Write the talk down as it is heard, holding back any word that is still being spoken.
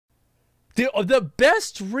The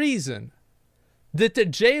best reason that the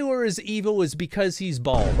jailer is evil is because he's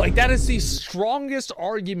bald. Like, that is the strongest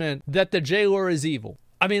argument that the jailer is evil.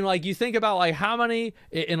 I mean, like, you think about, like, how many,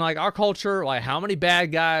 in, like, our culture, like, how many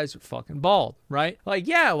bad guys are fucking bald, right? Like,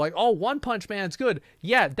 yeah, like, oh, One Punch Man's good.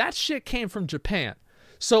 Yeah, that shit came from Japan.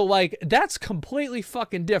 So, like, that's completely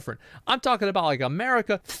fucking different. I'm talking about, like,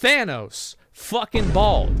 America. Thanos, fucking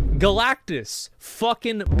bald. Galactus,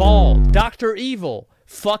 fucking bald. Dr. Evil,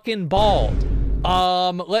 fucking bald.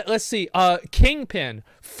 Let's see. Kingpin,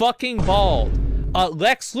 fucking bald.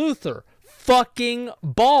 Lex Luthor, fucking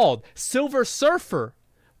bald. Silver Surfer,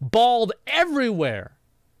 bald everywhere.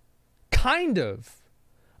 Kind of.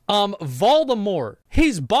 Voldemort,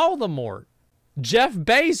 he's Baldemort. Jeff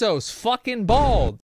Bezos, fucking bald.